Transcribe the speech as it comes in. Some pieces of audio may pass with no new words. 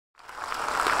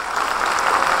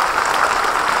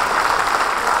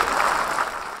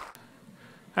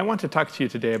I want to talk to you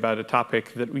today about a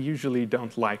topic that we usually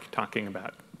don't like talking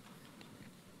about.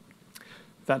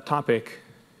 That topic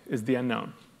is the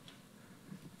unknown.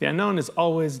 The unknown is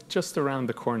always just around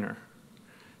the corner.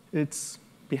 It's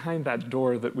behind that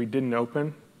door that we didn't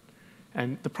open.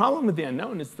 And the problem with the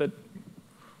unknown is that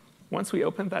once we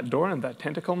opened that door and that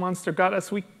tentacle monster got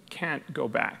us, we can't go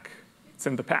back. It's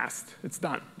in the past. It's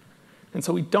done. And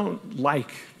so we don't like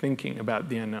thinking about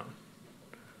the unknown.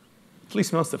 At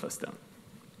least most of us don't.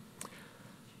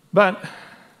 But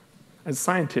as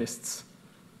scientists,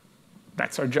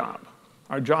 that's our job.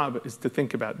 Our job is to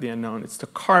think about the unknown. It's to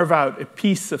carve out a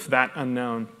piece of that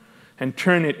unknown and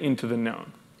turn it into the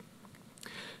known.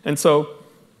 And so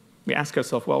we ask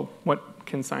ourselves, well, what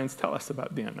can science tell us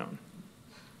about the unknown?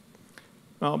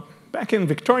 Well, back in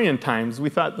Victorian times, we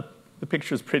thought the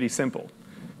picture is pretty simple.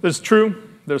 There's true,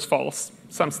 there's false.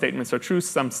 Some statements are true,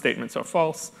 some statements are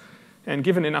false. And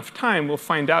given enough time, we'll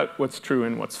find out what's true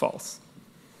and what's false.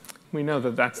 We know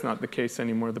that that's not the case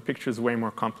anymore. The picture is way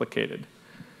more complicated.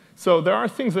 So there are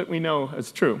things that we know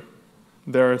as true.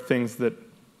 There are things that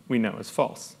we know as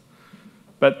false.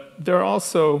 But there are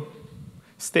also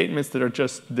statements that are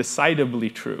just decidably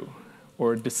true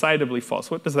or decidably false.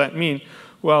 What does that mean?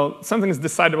 Well, something is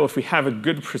decidable if we have a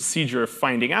good procedure of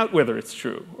finding out whether it's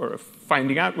true or of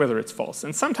finding out whether it's false.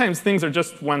 And sometimes things are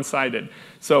just one-sided.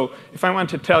 So if I want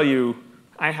to tell you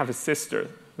I have a sister,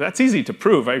 that's easy to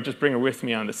prove. I would just bring her with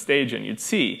me on the stage and you'd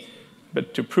see.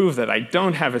 But to prove that I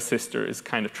don't have a sister is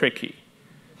kind of tricky.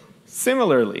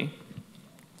 Similarly,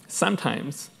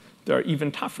 sometimes there are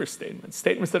even tougher statements,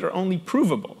 statements that are only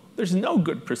provable. There's no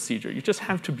good procedure. You just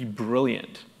have to be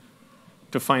brilliant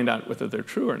to find out whether they're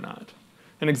true or not.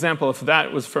 An example of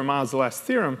that was Fermat's last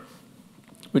theorem,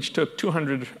 which took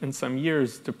 200 and some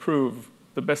years to prove.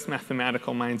 The best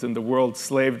mathematical minds in the world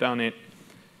slaved on it.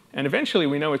 And eventually,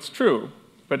 we know it's true,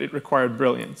 but it required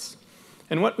brilliance.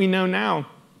 And what we know now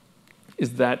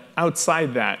is that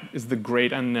outside that is the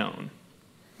great unknown.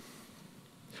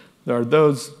 There are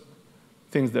those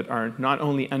things that are not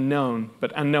only unknown,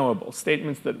 but unknowable,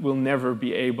 statements that we'll never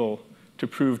be able to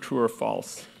prove true or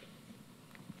false.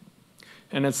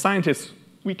 And as scientists,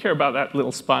 we care about that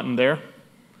little spot in there.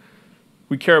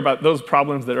 We care about those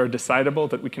problems that are decidable,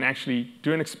 that we can actually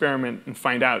do an experiment and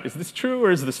find out, is this true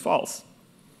or is this false?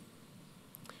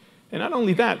 And not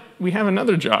only that, we have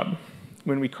another job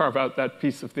when we carve out that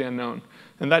piece of the unknown.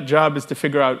 And that job is to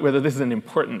figure out whether this is an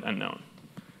important unknown.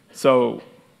 So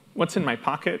what's in my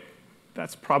pocket?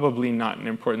 That's probably not an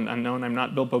important unknown. I'm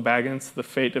not Bilbo Baggins. The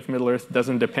fate of Middle-earth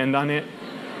doesn't depend on it.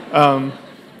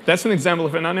 That's an example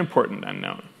of an unimportant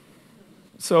unknown.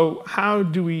 So how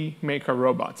do we make our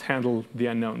robots handle the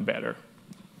unknown better?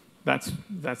 That's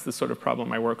the sort of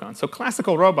problem I work on. So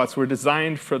classical robots were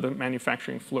designed for the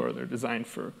manufacturing floor. They're designed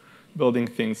for building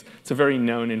things. It's a very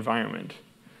known environment.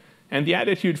 And the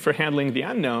attitude for handling the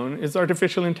unknown is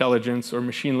artificial intelligence or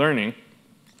machine learning.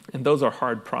 And those are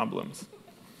hard problems.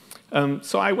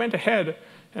 So I went ahead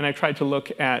and I tried to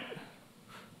look at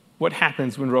what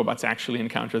happens when robots actually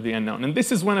encounter the unknown. And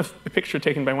this is a picture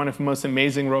taken by one of the most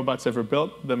amazing robots ever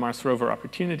built, the Mars rover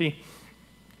Opportunity.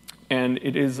 And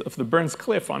it is of the Burns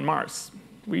Cliff on Mars.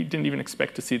 We didn't even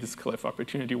expect to see this cliff.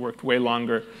 Opportunity worked way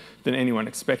longer than anyone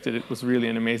expected. It was really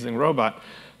an amazing robot.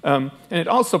 And it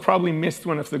also probably missed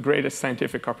one of the greatest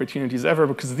scientific opportunities ever,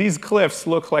 because these cliffs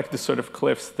look like the sort of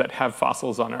cliffs that have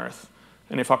fossils on Earth.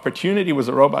 And if Opportunity was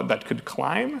a robot that could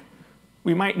climb,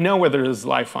 we might know whether there's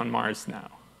life on Mars now.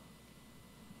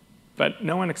 But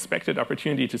no one expected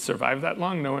Opportunity to survive that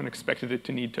long. No one expected it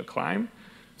to need to climb.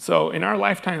 So in our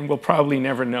lifetime, we'll probably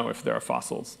never know if there are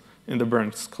fossils in the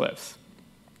Burns Cliffs.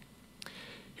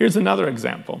 Here's another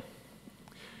example.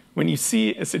 When you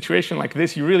see a situation like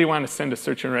this, you really want to send a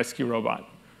search and rescue robot,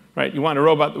 right? You want a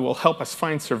robot that will help us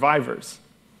find survivors.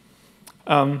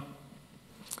 But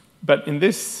in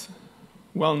this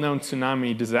well-known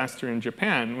tsunami disaster in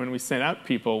Japan, when we sent out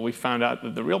people, we found out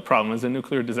that the real problem is a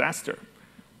nuclear disaster.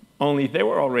 Only they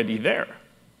were already there.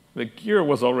 The gear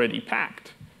was already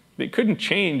packed. They couldn't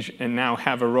change and now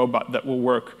have a robot that will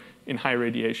work in high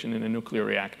radiation in a nuclear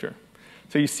reactor.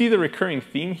 So you see the recurring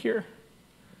theme here?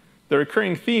 The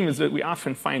recurring theme is that we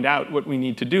often find out what we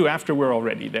need to do after we're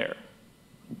already there.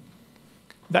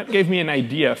 That gave me an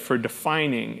idea for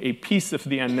defining a piece of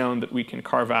the unknown that we can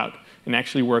carve out and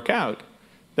actually work out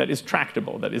that is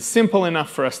tractable, that is simple enough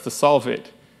for us to solve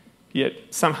it, yet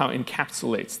somehow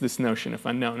encapsulates this notion of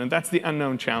unknown. And that's the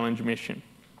Unknown Challenge mission.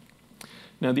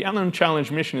 Now, the Unknown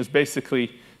Challenge mission is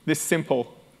basically this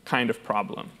simple kind of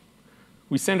problem.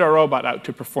 We send our robot out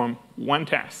to perform one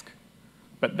task.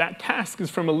 But that task is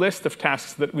from a list of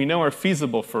tasks that we know are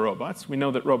feasible for robots. We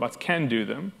know that robots can do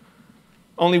them.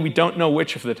 only we don't know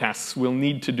which of the tasks we'll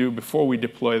need to do before we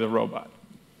deploy the robot.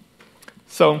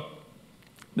 So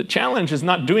the challenge is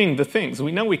not doing the things.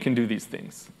 We know we can do these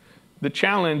things. The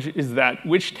challenge is that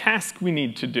which task we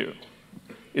need to do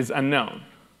is unknown.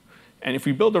 And if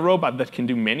we build a robot that can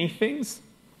do many things,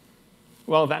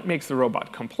 well, that makes the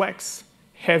robot complex,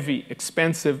 heavy,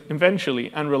 expensive,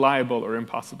 eventually unreliable or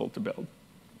impossible to build.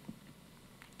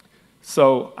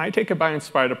 So I take a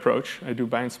bio-inspired approach. I do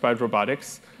bio-inspired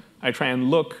robotics. I try and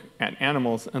look at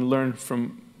animals and learn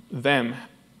from them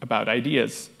about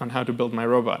ideas on how to build my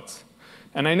robots.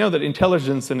 And I know that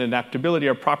intelligence and adaptability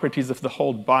are properties of the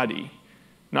whole body,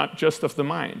 not just of the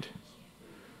mind.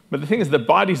 But the thing is, the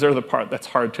bodies are the part that's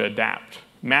hard to adapt.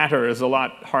 Matter is a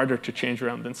lot harder to change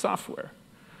around than software.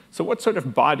 So what sort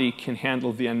of body can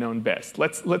handle the unknown best?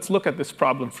 Let's look at this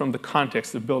problem from the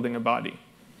context of building a body.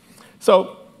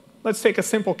 So let's take a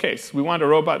simple case. We want a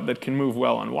robot that can move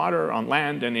well on water, on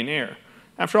land, and in air.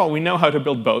 After all, we know how to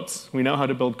build boats. We know how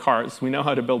to build cars. We know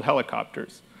how to build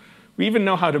helicopters. We even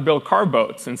know how to build car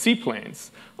boats and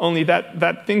seaplanes. Only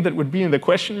that thing that would be in the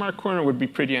question mark corner would be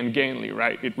pretty ungainly,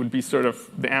 right? It would be sort of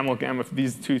the amalgam of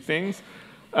these two things.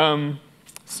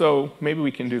 So maybe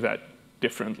we can do that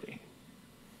differently.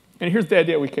 And here's the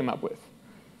idea we came up with.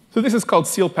 So this is called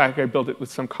SealPack. I built it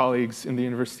with some colleagues in the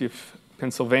University of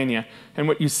Pennsylvania. And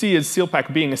what you see is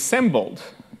SealPack being assembled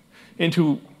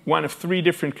into one of 3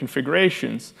 different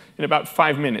configurations in about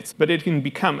 5 minutes. But it can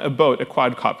become a boat, a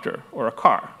quadcopter, or a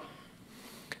car.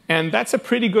 And that's a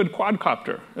pretty good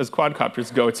quadcopter, as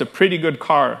quadcopters go. It's a pretty good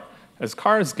car, as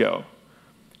cars go.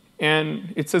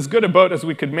 And it's as good a boat as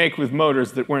we could make with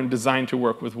motors that weren't designed to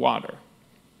work with water.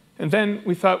 And then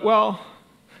we thought, well,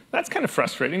 that's kind of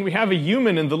frustrating. We have a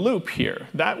human in the loop here.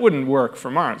 That wouldn't work for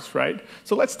Mars, right?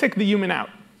 So let's take the human out.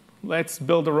 Let's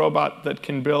build a robot that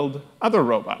can build other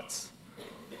robots.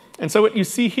 And so what you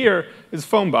see here is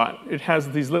FoamBot. It has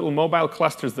these little mobile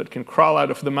clusters that can crawl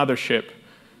out of the mothership.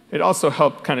 It also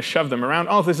helped kind of shove them around.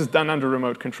 All of this is done under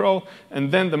remote control.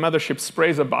 And then the mothership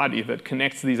sprays a body that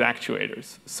connects these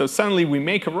actuators. So suddenly we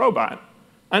make a robot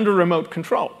under remote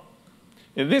control.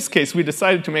 In this case, we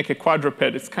decided to make a quadruped.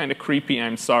 It's kind of creepy,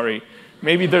 I'm sorry.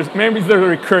 Maybe there's a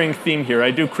recurring theme here.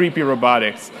 I do creepy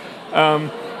robotics.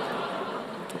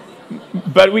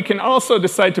 But we can also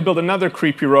decide to build another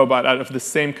creepy robot out of the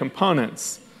same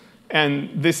components. And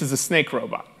this is a snake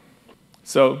robot.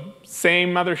 So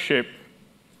same mothership,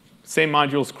 same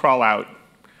modules crawl out.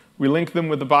 We link them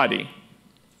with the body.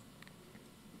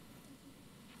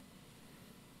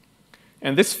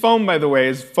 And this foam, by the way,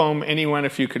 is foam any one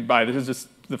of you could buy. This is just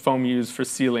the foam used for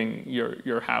sealing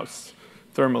your house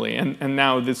thermally. And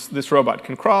now this robot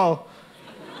can crawl.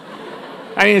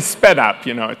 I mean, it's sped up,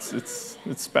 you know, it's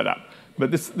sped up.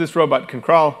 But this robot can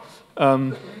crawl.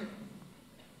 And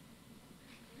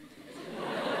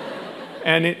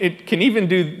it can even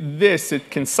do this.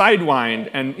 It can sidewind.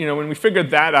 And you know, when we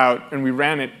figured that out and we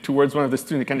ran it towards one of the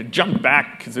students, it kind of jumped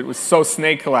back because it was so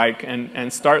snake-like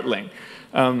and startling.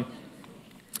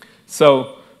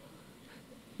 So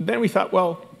then we thought,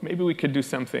 well, maybe we could do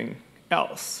something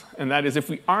else. And that is, if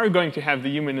we are going to have the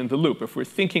human in the loop, if we're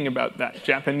thinking about that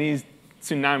Japanese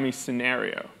tsunami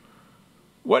scenario,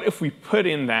 what if we put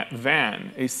in that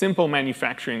van a simple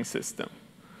manufacturing system?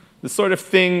 The sort of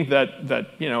thing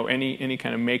that you know, any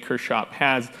kind of maker shop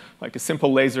has, like a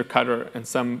simple laser cutter and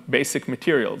some basic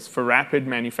materials for rapid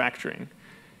manufacturing.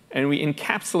 And we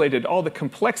encapsulated all the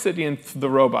complexity in the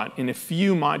robot in a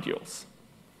few modules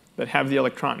that have the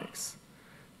electronics.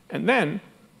 And then,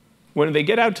 when they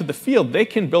get out to the field, they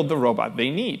can build the robot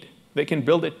they need. They can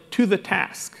build it to the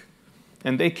task.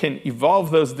 And they can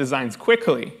evolve those designs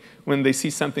quickly when they see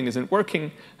something isn't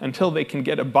working until they can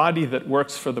get a body that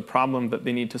works for the problem that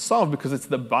they need to solve, because it's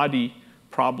the body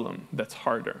problem that's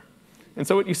harder. And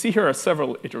so what you see here are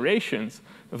several iterations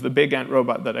of the big ant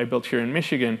robot that I built here in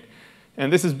Michigan.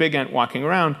 And this is big ant walking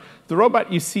around. The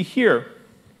robot you see here,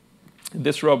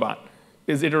 this robot,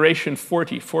 is iteration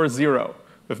 40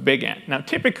 of big ant. Now,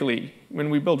 typically, when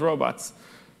we build robots,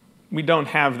 we don't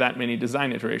have that many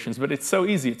design iterations. But it's so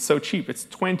easy. It's so cheap. It's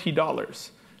 $20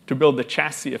 to build the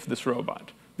chassis of this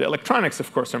robot. The electronics,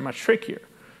 of course, are much trickier.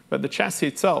 But the chassis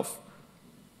itself,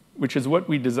 which is what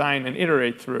we design and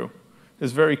iterate through,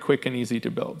 is very quick and easy to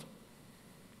build.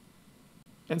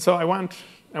 And so I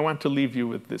want to leave you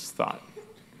with this thought.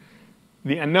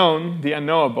 The unknown, the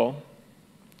unknowable,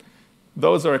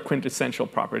 those are a quintessential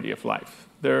property of life.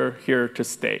 They're here to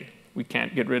stay. We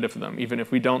can't get rid of them, even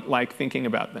if we don't like thinking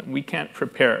about them. We can't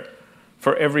prepare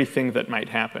for everything that might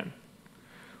happen.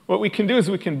 What we can do is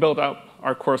we can build up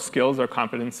our core skills, our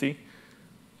competency.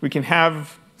 We can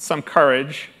have some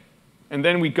courage, and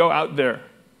then we go out there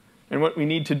And what we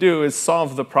need to do is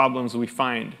solve the problems we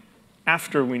find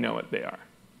after we know what they are.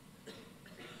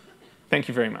 Thank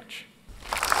you very much.